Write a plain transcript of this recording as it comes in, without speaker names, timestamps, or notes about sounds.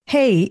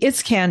Hey,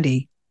 it's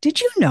Candy.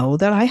 Did you know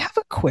that I have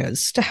a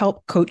quiz to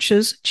help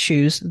coaches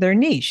choose their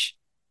niche?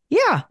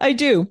 Yeah, I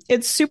do.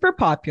 It's super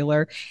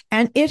popular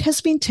and it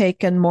has been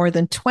taken more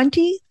than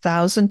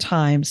 20,000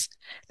 times.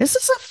 This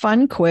is a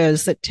fun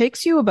quiz that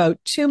takes you about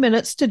 2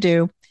 minutes to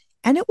do,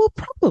 and it will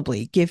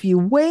probably give you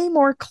way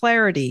more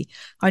clarity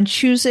on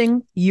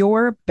choosing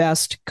your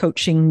best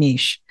coaching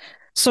niche.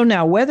 So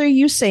now, whether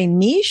you say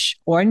niche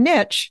or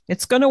niche,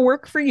 it's going to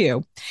work for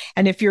you.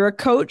 And if you're a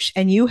coach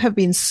and you have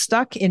been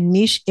stuck in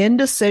niche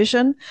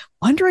indecision,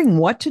 wondering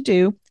what to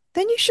do,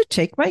 then you should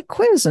take my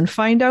quiz and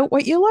find out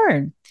what you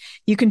learn.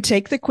 You can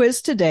take the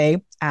quiz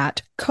today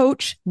at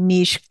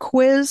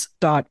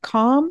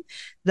coachnichequiz.com.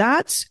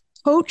 That's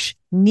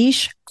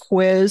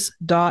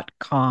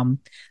coachnichequiz.com.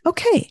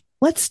 Okay,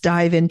 let's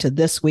dive into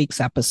this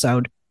week's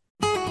episode.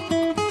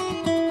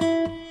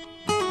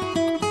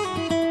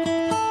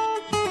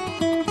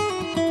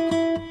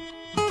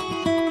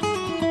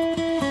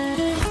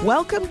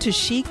 Welcome to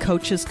She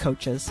Coaches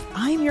Coaches.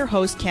 I'm your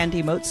host,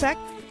 Candy Motzek,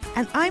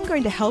 and I'm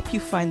going to help you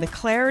find the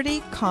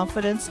clarity,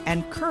 confidence,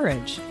 and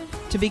courage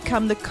to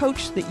become the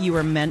coach that you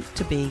are meant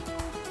to be.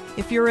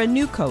 If you're a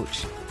new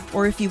coach,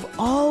 or if you've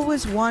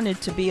always wanted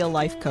to be a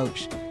life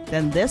coach,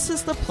 then this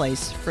is the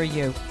place for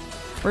you.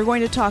 We're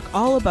going to talk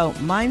all about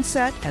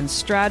mindset and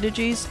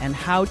strategies and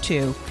how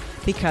to,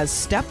 because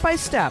step by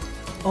step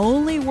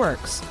only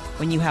works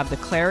when you have the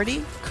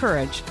clarity,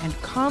 courage, and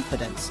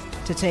confidence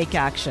to take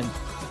action.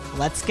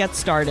 Let's get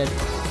started.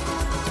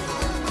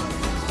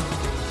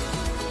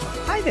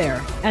 Hi there,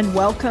 and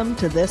welcome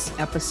to this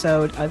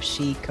episode of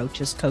She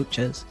Coaches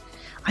Coaches.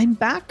 I'm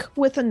back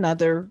with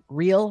another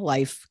real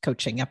life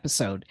coaching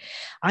episode.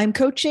 I'm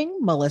coaching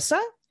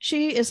Melissa.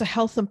 She is a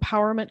health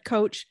empowerment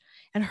coach,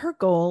 and her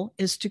goal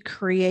is to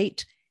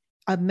create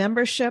a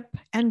membership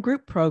and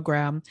group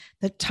program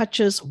that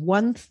touches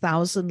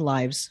 1,000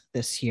 lives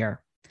this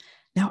year.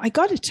 Now, I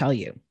got to tell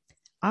you,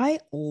 I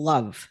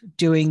love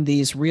doing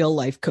these real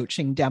life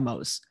coaching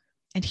demos,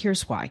 and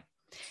here's why.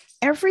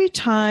 Every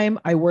time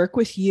I work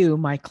with you,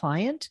 my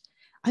client,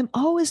 I'm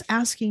always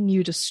asking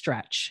you to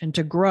stretch and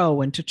to grow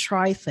and to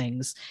try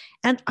things.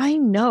 And I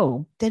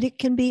know that it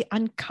can be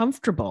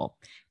uncomfortable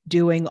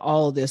doing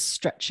all this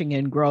stretching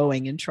and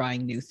growing and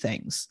trying new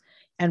things.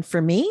 And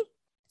for me,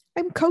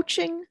 I'm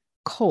coaching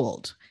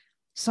cold.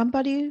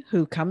 Somebody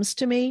who comes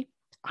to me,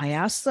 I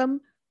ask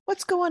them,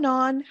 what's going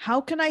on?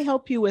 How can I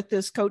help you with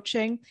this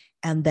coaching?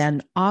 And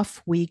then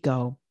off we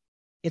go.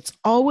 It's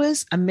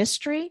always a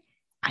mystery.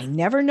 I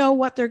never know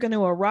what they're going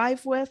to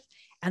arrive with,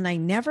 and I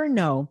never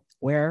know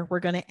where we're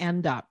going to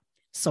end up.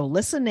 So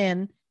listen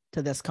in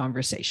to this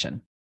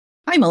conversation.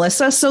 Hi,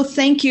 Melissa. So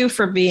thank you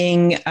for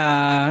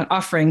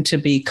offering to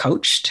be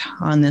coached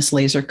on this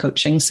laser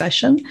coaching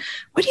session.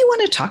 What do you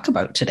want to talk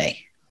about today?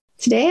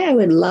 Today, I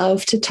would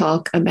love to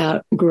talk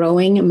about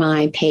growing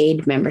my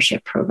paid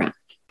membership program.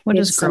 What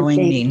does growing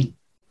mean?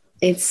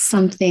 It's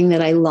something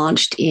that I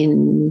launched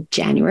in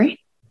January,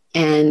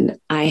 and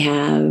I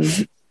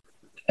have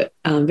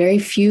very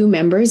few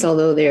members,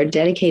 although they're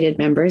dedicated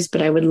members,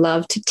 but I would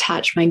love to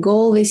touch, my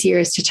goal this year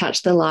is to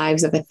touch the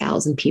lives of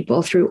 1,000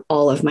 people through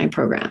all of my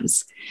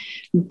programs.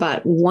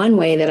 But one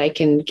way that I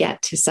can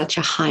get to such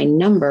a high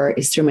number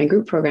is through my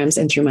group programs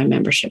and through my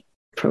membership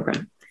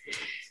program.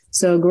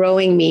 So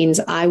growing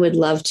means I would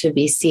love to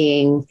be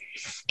seeing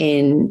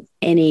in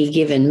any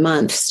given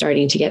month,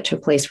 starting to get to a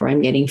place where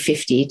I'm getting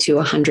 50 to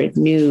 100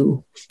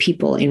 new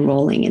people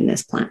enrolling in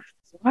this plan.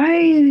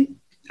 Why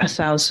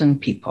 1,000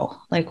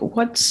 people? Like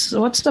what's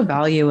the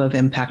value of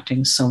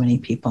impacting so many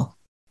people?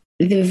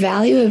 The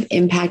value of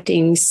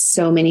impacting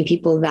so many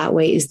people that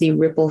way is the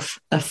ripple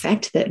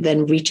effect that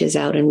then reaches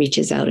out and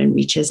reaches out and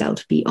reaches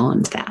out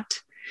beyond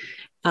that.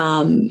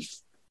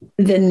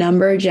 The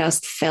number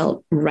just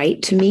felt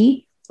right to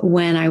me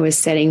when I was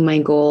setting my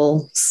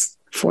goals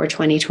for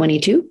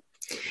 2022.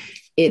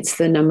 It's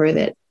the number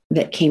that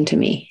came to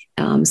me.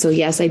 So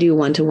yes, I do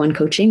one-to-one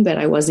coaching, but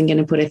I wasn't going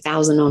to put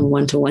 1,000 on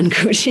one-to-one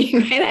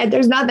coaching, right?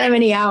 There's not that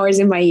many hours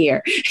in my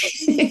year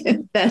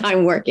that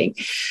I'm working,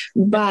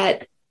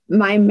 but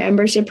my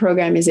membership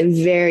program is a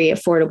very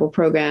affordable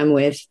program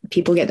with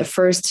people get the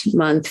first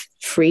month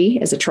free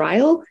as a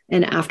trial.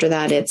 And after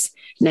that, it's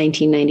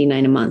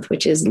 $19.99 a month,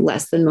 which is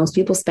less than most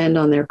people spend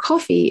on their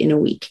coffee in a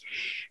week.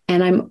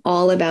 And I'm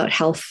all about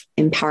health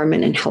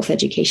empowerment and health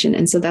education.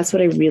 And so that's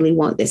what I really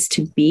want this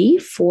to be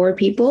for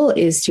people,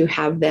 is to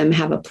have them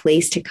have a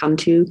place to come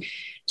to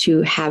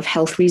have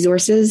health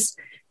resources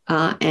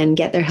and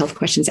get their health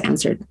questions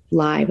answered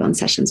live on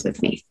sessions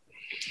with me.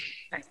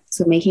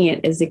 So making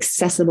it as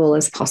accessible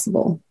as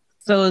possible.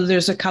 So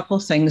there's a couple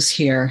things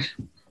here.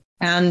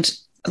 And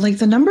like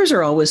the numbers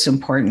are always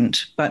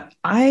important, but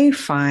I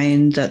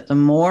find that the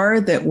more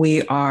that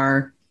we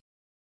are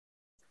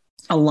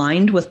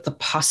aligned with the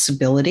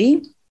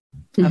possibility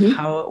of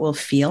how it will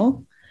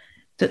feel,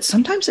 that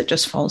sometimes it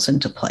just falls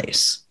into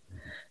place.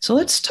 So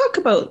let's talk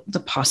about the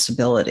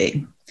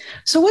possibility.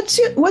 So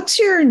what's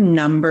your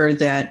number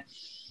that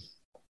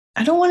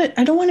I don't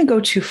want to go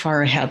too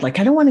far ahead. Like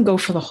I don't want to go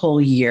for the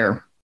whole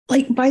year.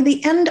 Like by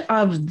the end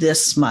of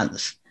this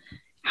month,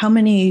 how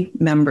many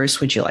members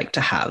would you like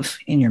to have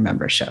in your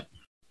membership?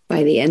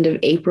 By the end of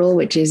April,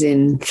 which is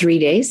in 3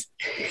 days.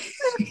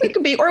 It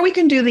could be, or we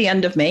can do the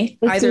end of May.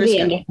 Let's do the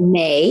end of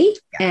May.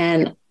 Yeah.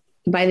 And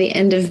by the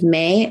end of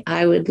May,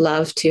 I would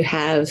love to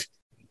have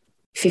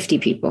 50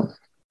 people.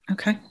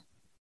 Okay.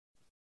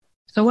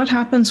 So what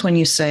happens when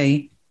you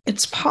say,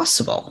 it's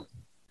possible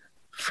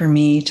for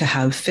me to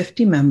have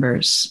 50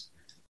 members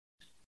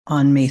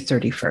on May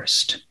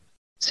 31st?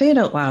 Say it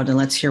out loud and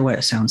let's hear what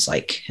it sounds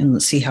like and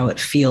let's see how it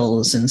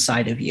feels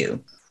inside of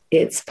you.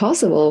 It's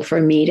possible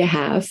for me to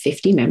have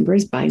 50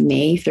 members by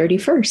May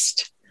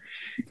 31st.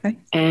 Okay.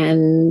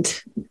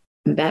 And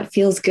that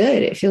feels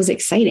good. It feels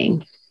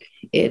exciting.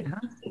 It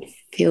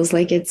feels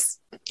like it's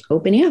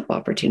opening up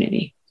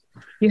opportunity.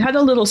 You had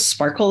a little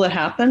sparkle that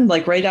happened,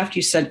 like right after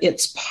you said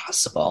it's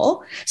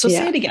possible. So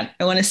say it again.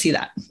 I want to see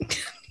that.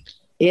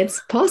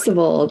 It's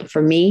possible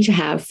for me to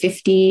have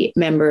 50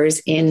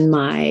 members in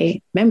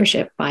my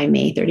membership by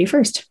May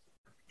 31st.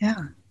 Yeah.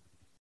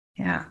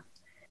 Yeah.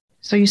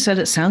 So you said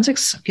it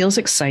feels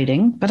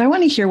exciting, but I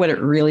want to hear what it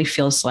really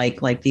feels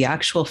like the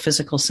actual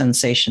physical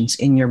sensations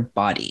in your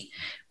body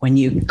when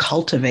you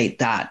cultivate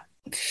that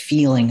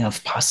feeling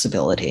of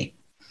possibility.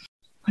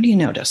 What do you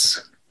notice?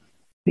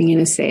 I'm going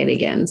to say it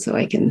again so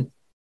I can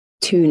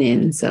tune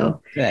in.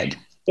 So good.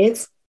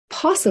 It's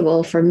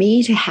possible for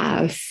me to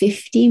have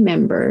 50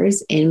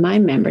 members in my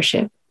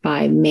membership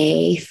by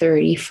May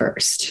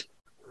 31st.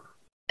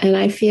 And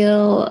I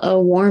feel a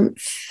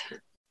warmth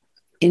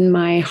in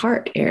my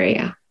heart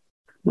area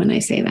when I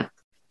say that.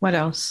 What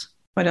else?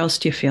 What else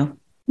do you feel?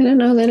 I don't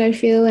know that I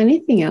feel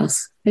anything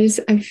else.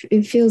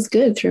 It feels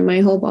good through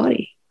my whole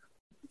body.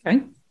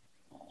 Okay.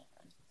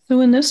 So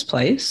in this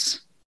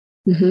place,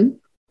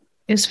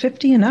 is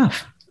 50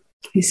 enough?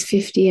 Is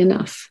 50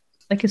 enough?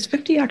 Like, is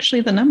 50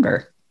 actually the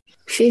number?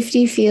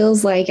 50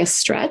 feels like a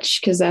stretch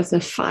because that's a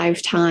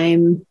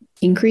 5-time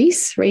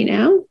increase right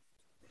now.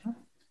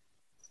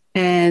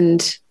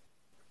 And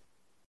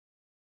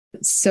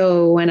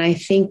so when I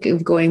think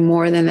of going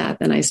more than that,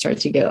 then I start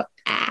to go,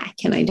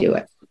 can I do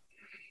it?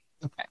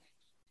 Okay.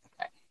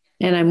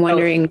 And I'm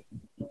wondering,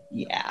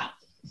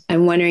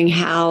 I'm wondering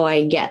how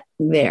I get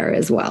there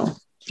as well,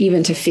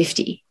 even to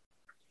 50.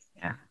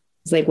 Yeah.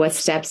 It's like, what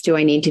steps do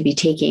I need to be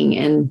taking?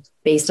 And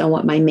based on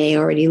what my May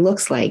already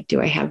looks like,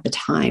 do I have the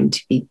time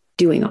to be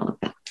doing all of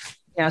that?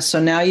 Yeah.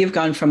 So now you've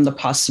gone from the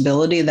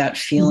possibility, that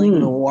feeling,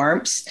 the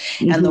warmth,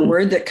 and the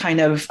word that kind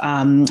of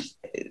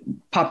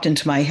popped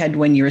into my head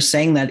when you were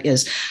saying that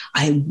is,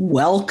 I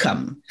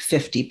welcome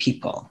 50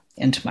 people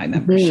into my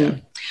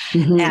membership.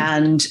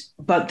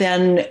 But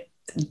then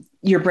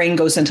your brain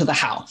goes into the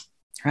how,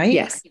 right?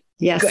 Yes.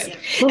 Good.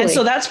 Totally. And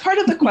so that's part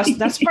of the question.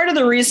 That's part of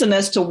the reason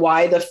as to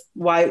why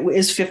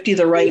is 50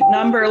 the right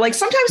number? Like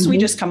sometimes we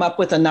just come up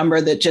with a number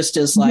that just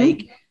is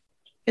like,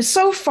 it's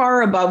so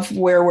far above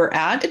where we're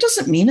at. It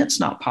doesn't mean it's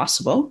not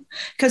possible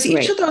because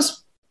each of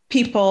those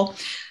people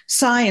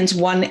signs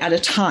one at a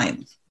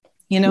time,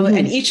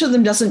 and each of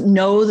them doesn't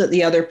know that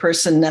the other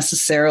person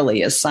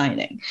necessarily is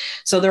signing.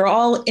 So they're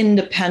all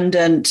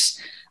independent,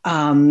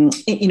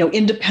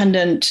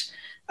 independent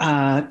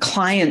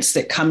clients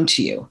that come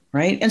to you,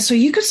 right? And so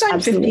you could sign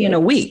 50 in a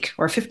week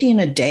or 50 in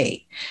a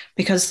day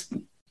because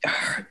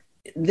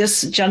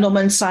this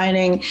gentleman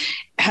signing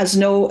has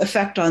no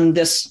effect on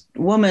this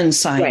woman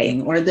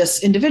signing or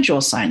this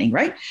individual signing,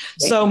 right?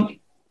 So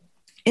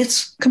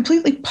it's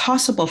completely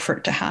possible for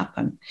it to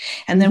happen.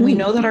 And then we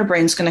know that our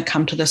brain's going to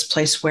come to this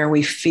place where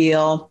we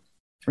feel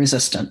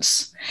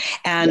resistance.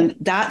 And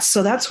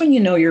that's when you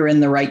know you're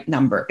in the right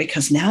number,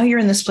 because now you're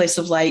in this place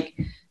of like,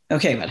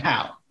 okay, but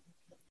how?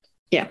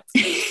 Yeah.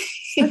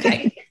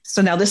 Okay.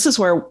 So now this is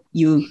where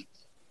you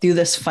do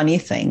this funny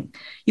thing.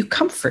 You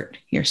comfort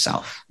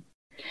yourself.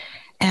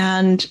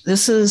 And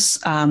this is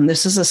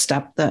a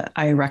step that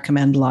I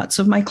recommend lots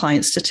of my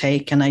clients to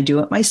take, and I do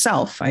it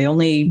myself. I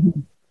only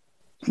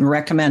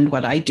recommend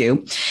what I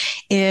do,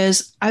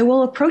 is I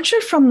will approach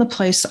it from the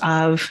place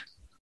of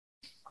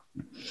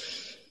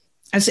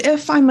as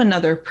if I'm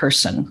another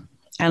person,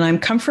 and I'm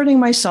comforting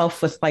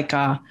myself with like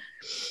a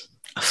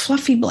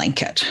fluffy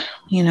blanket,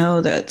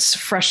 that's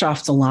fresh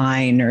off the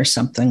line or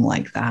something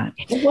like that.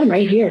 I have one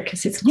right here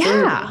because it's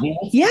cold.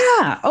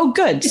 Yeah. Oh,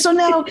 good. So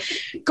now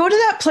go to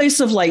that place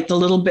of like the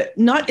little bit,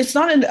 it's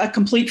not a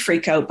complete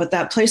freak out, but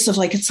that place of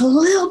like, it's a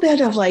little bit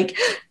of like,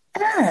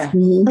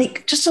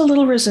 like just a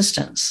little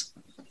resistance.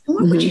 And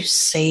what would you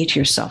say to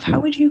yourself? How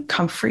would you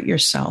comfort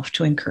yourself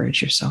to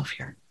encourage yourself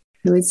here?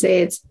 I would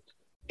say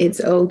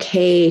it's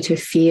okay to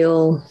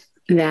feel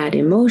that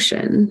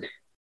emotion,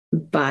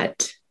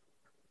 but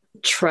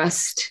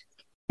trust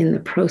in the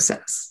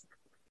process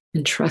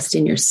and trust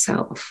in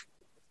yourself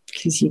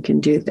because you can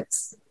do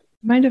this.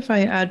 Mind if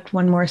I add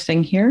one more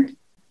thing here?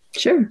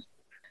 Sure.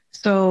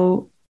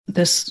 So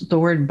the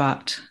word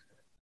but,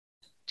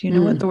 do you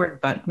know what the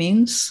word but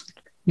means?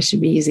 You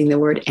should be using the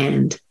word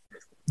and.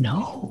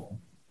 No,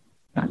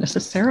 not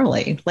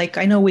necessarily. Like,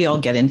 I know we all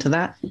get into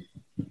that,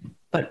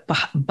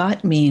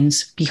 but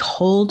means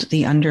behold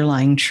the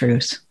underlying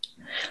truth.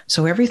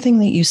 So everything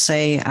that you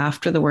say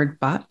after the word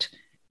but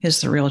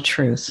is the real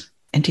truth.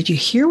 And did you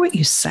hear what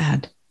you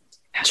said?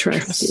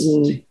 Trust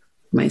in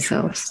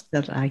myself.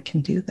 That I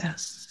can do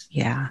this.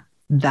 Yeah.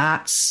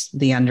 That's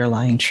the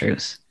underlying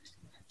truth.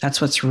 That's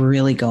what's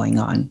really going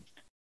on,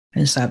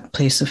 is that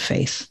place of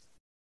faith.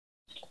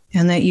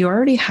 And that you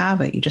already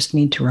have it. You just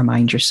need to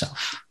remind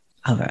yourself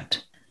of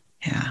it.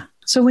 Yeah.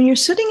 So when you're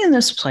sitting in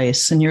this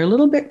place and you're a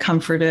little bit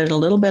comforted, a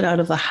little bit out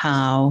of the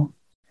how,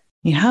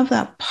 you have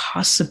that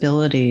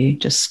possibility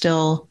just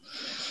still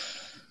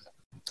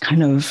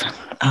kind of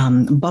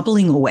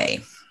bubbling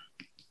away.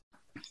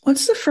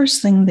 What's the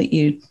first thing that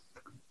you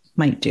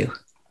might do?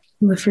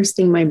 The first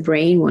thing my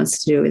brain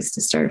wants to do is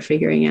to start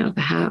figuring out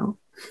the how.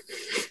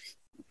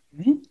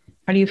 Okay.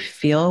 How do you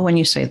feel when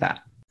you say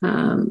that?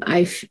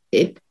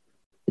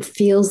 It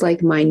feels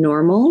like my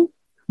normal,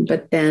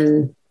 but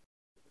then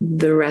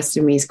the rest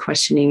of me is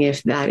questioning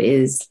if that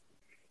is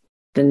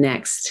the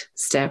next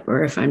step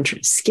or if I'm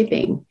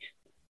skipping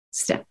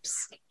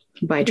steps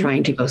by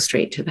trying to go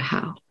straight to the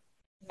how.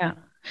 Yeah.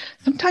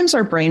 Sometimes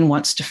our brain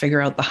wants to figure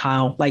out the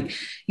how. Like,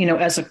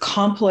 as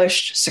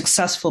accomplished,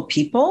 successful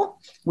people,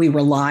 we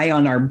rely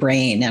on our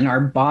brain, and our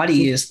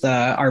body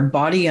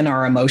and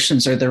our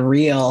emotions are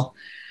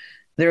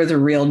they're the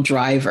real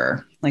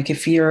driver. Like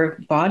if your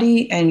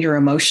body and your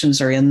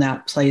emotions are in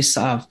that place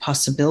of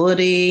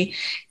possibility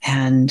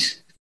and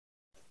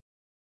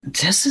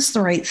this is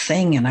the right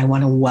thing, and I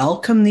want to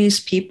welcome these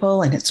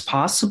people and it's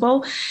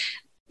possible,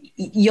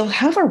 you'll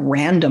have a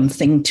random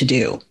thing to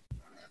do.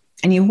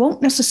 And you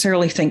won't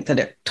necessarily think that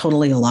it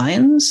totally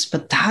aligns,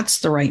 but that's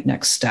the right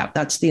next step.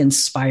 That's the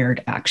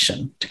inspired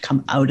action to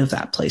come out of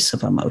that place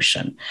of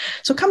emotion.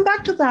 So come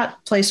back to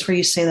that place where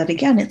you say that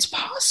again, it's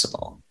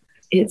possible.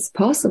 It's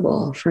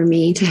possible for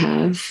me to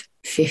have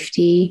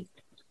 50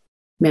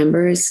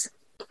 members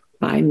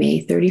by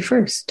May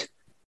 31st.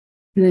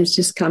 And it's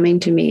just coming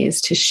to me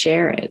is to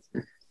share it.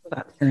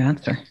 That's your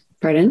answer.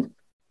 Pardon?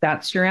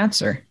 That's your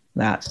answer.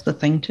 That's the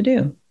thing to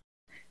do.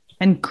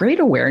 And great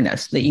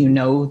awareness that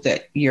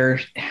that your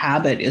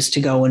habit is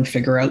to go and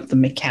figure out the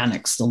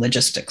mechanics, the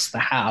logistics, the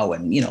how,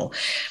 and,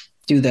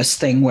 do this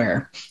thing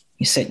where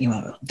you sit,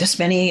 this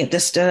many at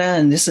this data,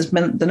 and this is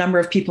the number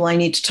of people I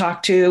need to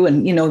talk to.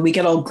 And, we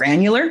get all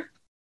granular.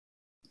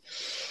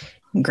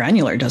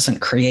 Granular doesn't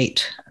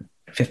create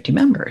 50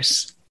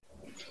 members.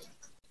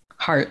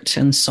 Heart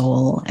and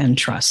soul and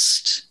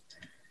trust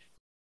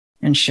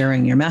and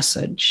sharing your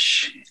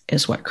message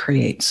is what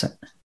creates it.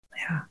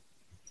 Yeah.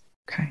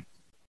 Okay.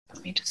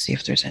 Let me just see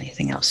if there's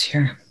anything else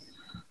here.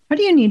 How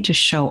do you need to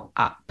show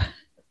up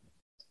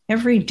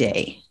every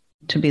day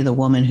to be the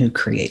woman who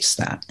creates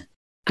that?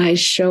 I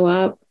show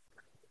up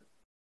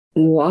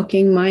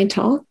walking my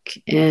talk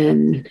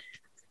and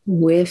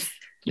with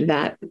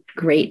that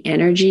great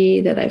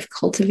energy that I've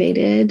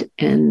cultivated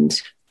and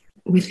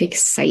with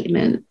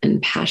excitement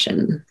and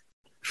passion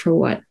for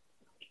what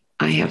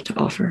I have to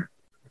offer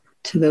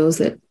to those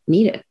that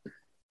need it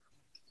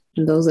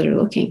and those that are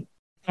looking.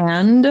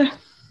 And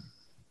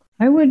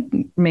I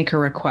would make a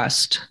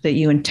request that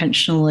you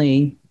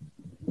intentionally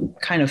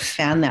kind of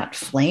fan that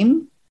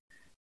flame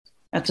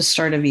at the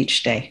start of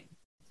each day.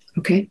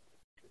 Okay.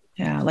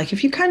 Yeah. Like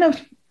if you kind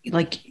of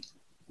like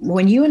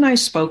when you and I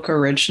spoke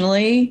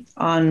originally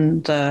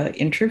on the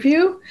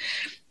interview,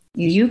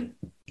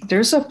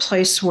 there's a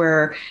place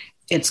where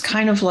it's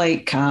kind of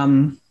like,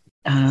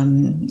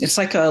 it's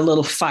like a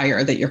little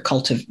fire that you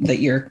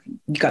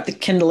got the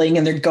kindling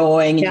and they're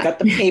going, and you got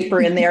the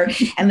paper in there.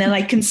 And then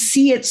I can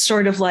see it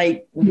sort of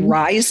like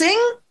rising.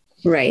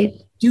 Right.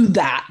 Do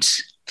that.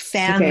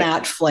 Fan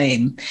that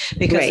flame.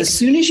 Because as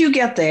soon as you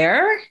get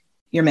there,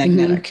 you're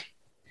magnetic.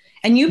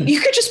 And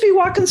you could just be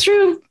walking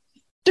through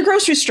the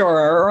grocery store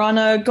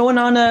or going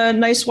on a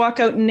nice walk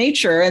out in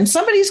nature, and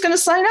somebody's going to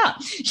sign up.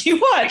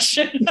 You watch.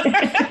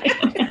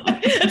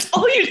 That's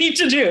all you need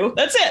to do.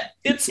 That's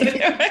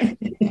it.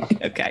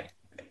 Okay.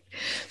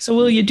 So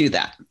will you do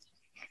that?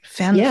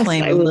 Fan the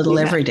flame a little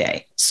every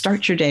day.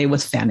 Start your day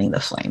with fanning the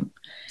flame.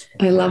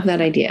 I love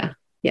that idea.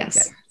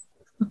 Yes.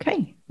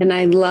 Okay. And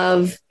I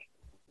love,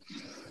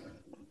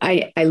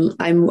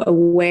 I'm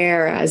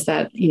aware as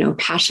that,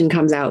 passion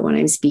comes out when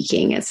I'm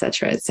speaking, et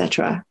cetera, et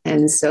cetera.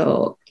 And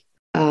so,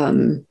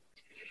 I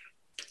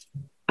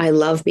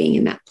love being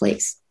in that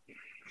place.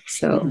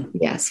 So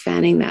yes,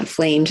 fanning that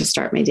flame to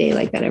start my day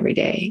like that every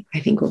day, I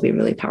think will be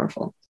really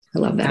powerful. I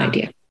love that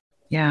idea.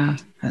 Yeah,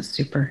 that's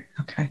super.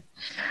 Okay.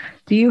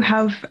 Do you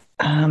have,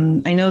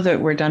 I know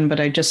that we're done, but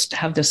I just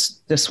have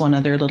this one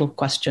other little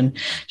question.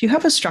 Do you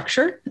have a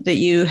structure that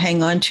you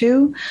hang on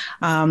to,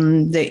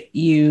 that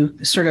you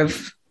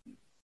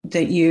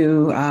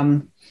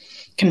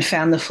can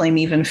fan the flame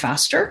even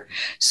faster?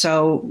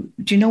 So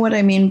do you know what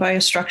I mean by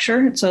a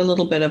structure? It's a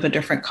little bit of a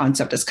different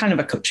concept. It's kind of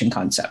a coaching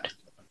concept.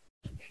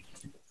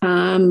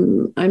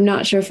 I'm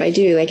not sure if I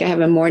do. Like I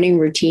have a morning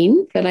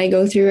routine that I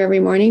go through every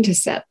morning to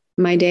set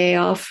my day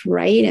off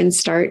right and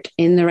start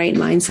in the right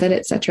mindset,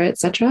 et cetera, et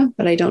cetera.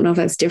 But I don't know if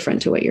that's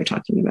different to what you're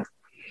talking about.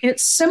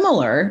 It's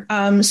similar.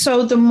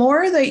 So the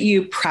more that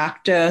you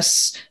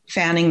practice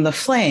fanning the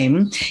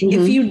flame,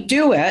 if you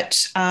do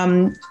it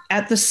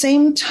at the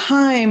same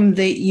time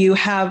that you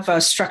have a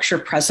structure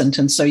present,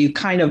 and so you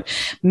kind of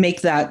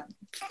make that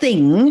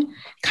thing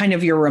kind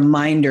of your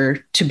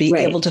reminder to be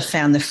able to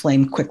fan the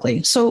flame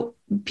quickly. So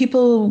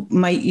people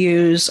might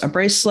use a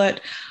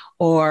bracelet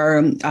or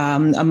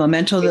a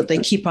memento that they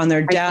keep on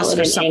their desk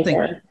or something.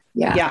 Anchor.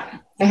 Yeah.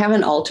 I have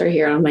an altar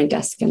here on my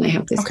desk and I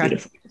have this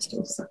beautiful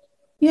crystal. So.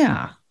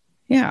 Yeah,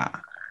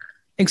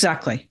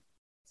 exactly.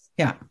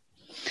 Yeah.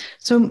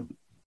 So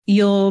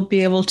you'll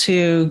be able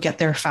to get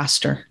there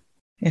faster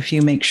if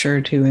you make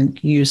sure to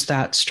use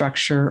that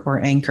structure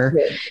or anchor.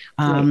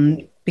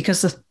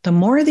 Because the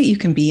more that you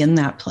can be in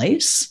that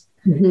place,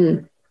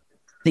 the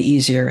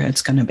easier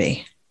it's going to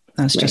be.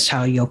 That's just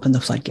how you open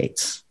the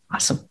floodgates.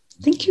 Awesome.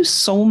 Thank you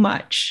so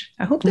much.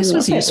 I hope this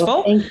was useful.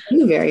 Well, thank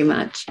you very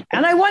much.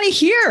 And I want to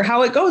hear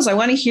how it goes. I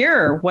want to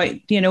hear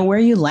where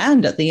you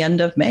land at the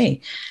end of May.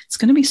 It's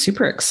going to be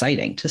super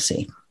exciting to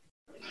see.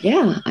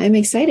 Yeah, I'm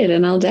excited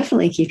and I'll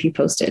definitely keep you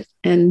posted.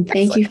 And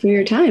thank you for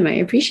your time. I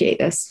appreciate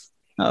this.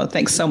 Oh,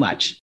 thanks so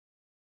much.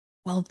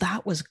 Well,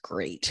 that was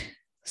great.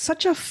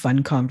 Such a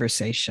fun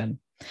conversation.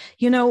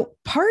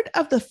 Part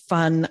of the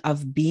fun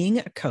of being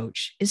a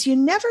coach is you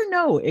never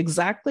know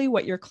exactly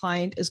what your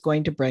client is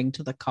going to bring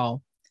to the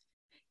call.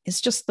 It's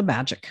just the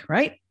magic,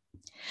 right?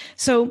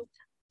 So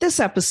this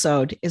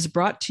episode is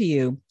brought to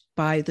you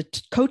by the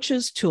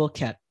Coach's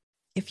Toolkit.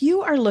 If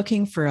you are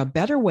looking for a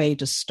better way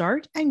to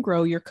start and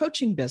grow your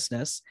coaching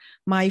business,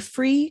 my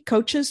free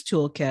Coach's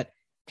Toolkit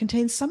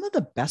contains some of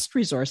the best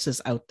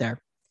resources out there.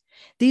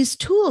 These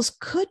tools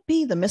could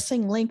be the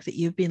missing link that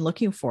you've been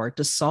looking for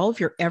to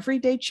solve your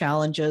everyday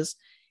challenges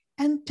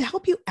and to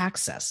help you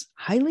access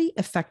highly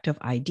effective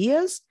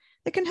ideas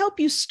that can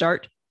help you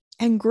start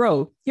and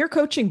grow your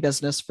coaching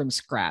business from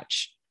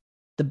scratch.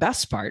 The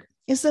best part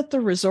is that the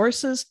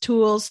resources,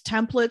 tools,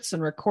 templates,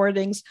 and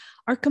recordings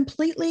are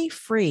completely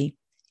free,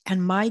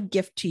 and my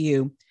gift to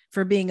you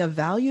for being a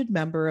valued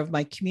member of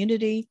my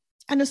community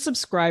and a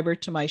subscriber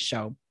to my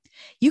show.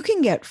 You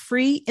can get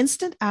free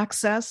instant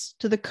access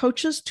to the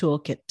Coach's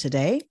Toolkit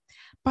today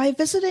by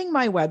visiting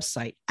my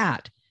website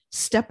at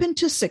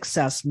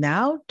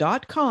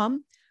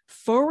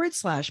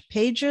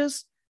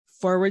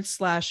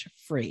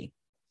stepintosuccessnow.com/pages/free.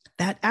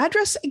 That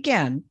address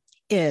again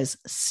is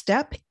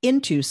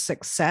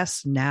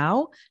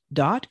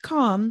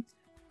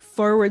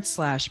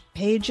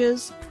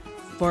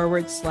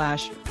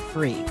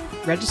stepintosuccessnow.com/pages/free.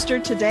 Register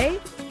today,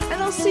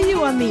 and I'll see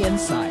you on the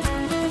inside.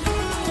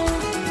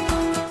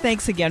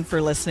 Thanks again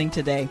for listening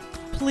today.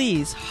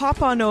 Please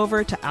hop on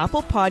over to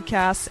Apple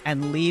Podcasts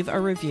and leave a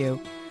review.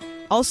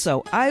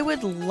 Also, I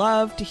would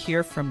love to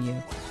hear from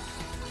you.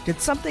 Did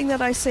something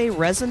that I say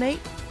resonate?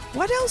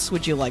 What else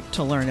would you like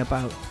to learn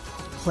about?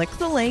 Click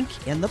the link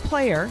in the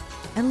player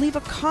and leave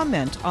a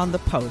comment on the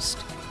post.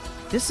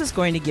 This is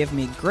going to give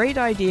me great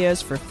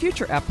ideas for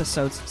future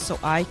episodes so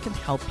I can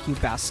help you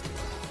best.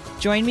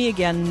 Join me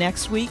again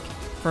next week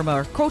for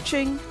more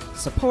coaching,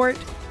 support,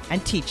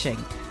 and teaching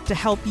to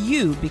help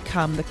you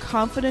become the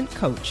confident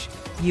coach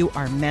you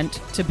are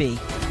meant to be.